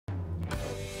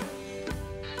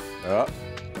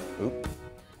Oop.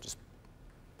 Just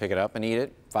pick it up and eat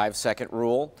it. 5-second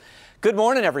rule. Good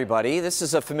morning, everybody. This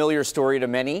is a familiar story to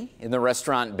many in the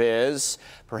restaurant biz.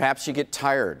 Perhaps you get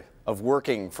tired of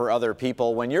working for other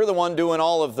people when you're the one doing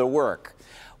all of the work.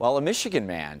 Well, a Michigan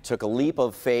man took a leap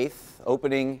of faith,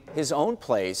 opening his own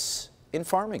place in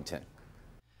Farmington.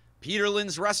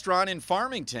 Peterlin's restaurant in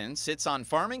Farmington sits on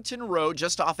Farmington Road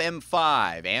just off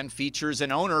M5 and features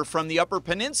an owner from the Upper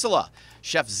Peninsula.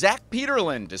 Chef Zach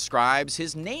Peterlin describes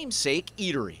his namesake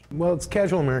eatery. Well, it's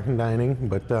casual American dining,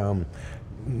 but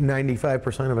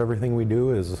 95% of everything we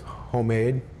do is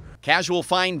homemade. Casual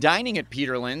fine dining at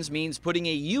Peterlin's means putting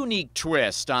a unique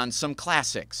twist on some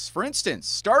classics. For instance,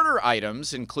 starter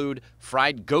items include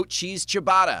fried goat cheese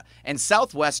ciabatta and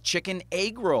Southwest chicken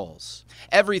egg rolls.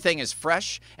 Everything is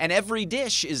fresh and every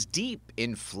dish is deep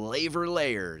in flavor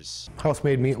layers.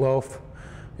 House-made meatloaf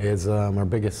is our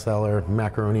biggest seller.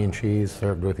 Macaroni and cheese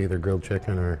served with either grilled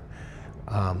chicken or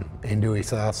andouille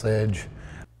sausage.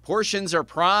 Portions are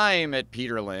prime at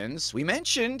Peterlin's. We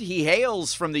mentioned he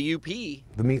hails from the UP. The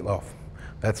meatloaf,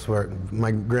 that's where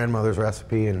my grandmother's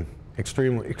recipe, and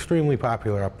extremely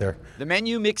popular up there. The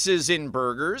menu mixes in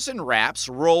burgers and wraps,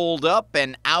 rolled up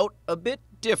and out a bit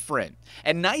different.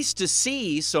 And nice to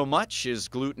see so much is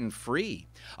gluten-free.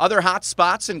 Other hot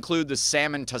spots include the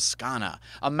Salmon Toscana,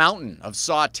 a mountain of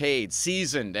sautéed,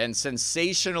 seasoned, and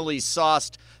sensationally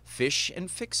sauced fish and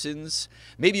fixins.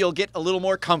 Maybe you'll get a little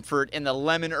more comfort in the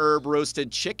lemon herb roasted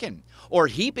chicken, or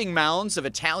heaping mounds of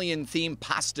Italian-themed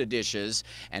pasta dishes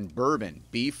and bourbon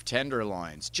beef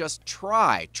tenderloins. Just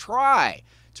try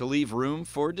to leave room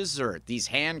for dessert. These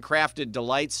handcrafted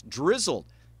delights drizzled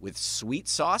with sweet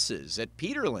sauces at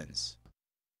Peterlin's.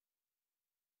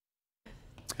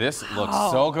 This looks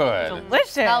so good.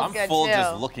 Delicious. I'm full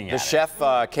just looking at The it.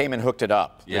 chef came and hooked it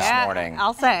up this morning.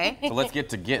 I'll say. So let's get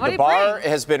to getting The bar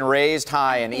has been raised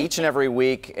high, and each and every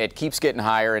week it keeps getting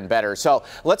higher and better. So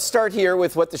let's start here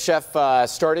with what the chef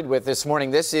started with this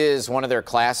morning. This is one of their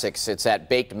classics. It's that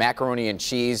baked macaroni and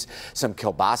cheese, some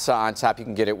kielbasa on top. You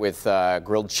can get it with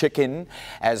grilled chicken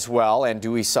as well, and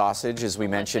andouille sausage, as we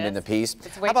mentioned in the piece.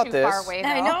 It's way How about too this? far away, though.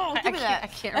 I know. Give me that. I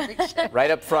can't reach it. Right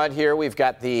up front here, we've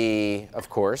got the, of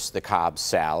course, the Cobb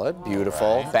salad.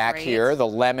 Beautiful. Right. Back Great. here, the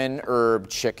lemon herb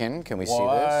chicken. Can we see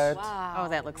this? Wow. Oh,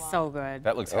 that looks so good.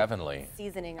 That looks heavenly.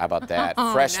 Seasoning. How about that?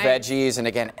 Oh, Fresh nice. veggies, and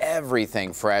again,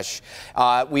 everything fresh.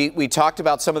 We talked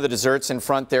about some of the desserts in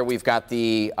front there. We've got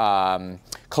the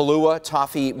Kahlua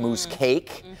toffee mousse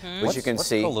cake, which you can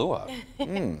see. Kahlua?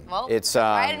 Well, It's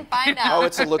try it and find out. oh,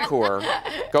 it's a liqueur.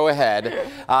 Go ahead.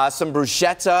 Some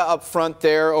bruschetta up front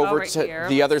there. Over right to here.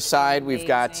 the other side, we've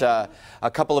got Amazing.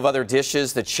 a couple of other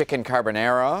dishes: the chicken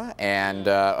carbonara and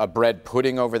a bread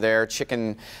pudding over there,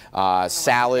 chicken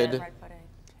salad. Fried pudding.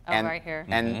 And, right here.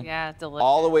 And Yeah, delicious.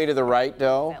 all the way to the right,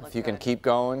 though, That looks if you can good. keep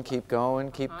going, keep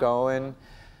going, keep going.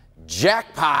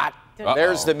 Jackpot!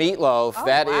 There's the meatloaf. Oh,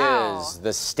 That wow. is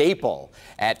the staple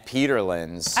at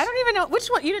Peterlin's. I don't even know which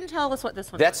one. You didn't tell us what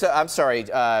this one That's, was. I'm sorry,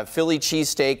 Philly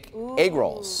cheesesteak egg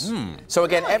rolls. So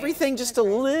again, everything just a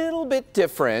little bit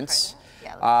different.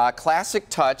 Classic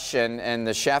touch, and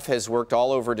the chef has worked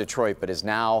all over Detroit, but is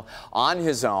now on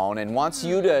his own and wants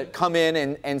you to come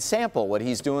in and sample what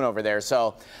he's doing over there.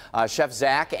 So Chef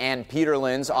Zach and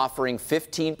Peterlin's offering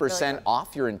 15%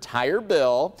 off your entire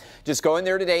bill. Just go in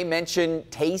there today, mention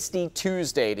Tasty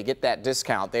Tuesday to get that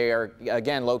discount. They are,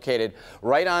 again, located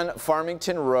right on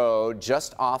Farmington Road,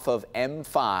 just off of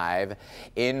M5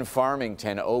 in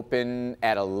Farmington, open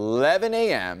at 11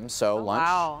 a.m. So lunch,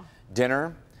 wow.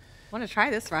 dinner. I want to try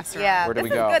this restaurant. Yeah, Where do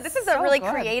this we is go? good. This is a So really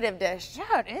good. creative dish.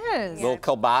 Yeah, it is. Little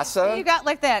kielbasa. You got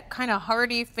like that kind of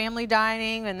hearty family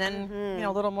dining, and then you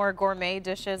know, a little more gourmet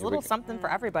dishes, a little something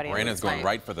for everybody. Brandon's going Nice.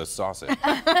 right for the sausage.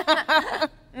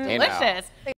 Hey, now. Delicious.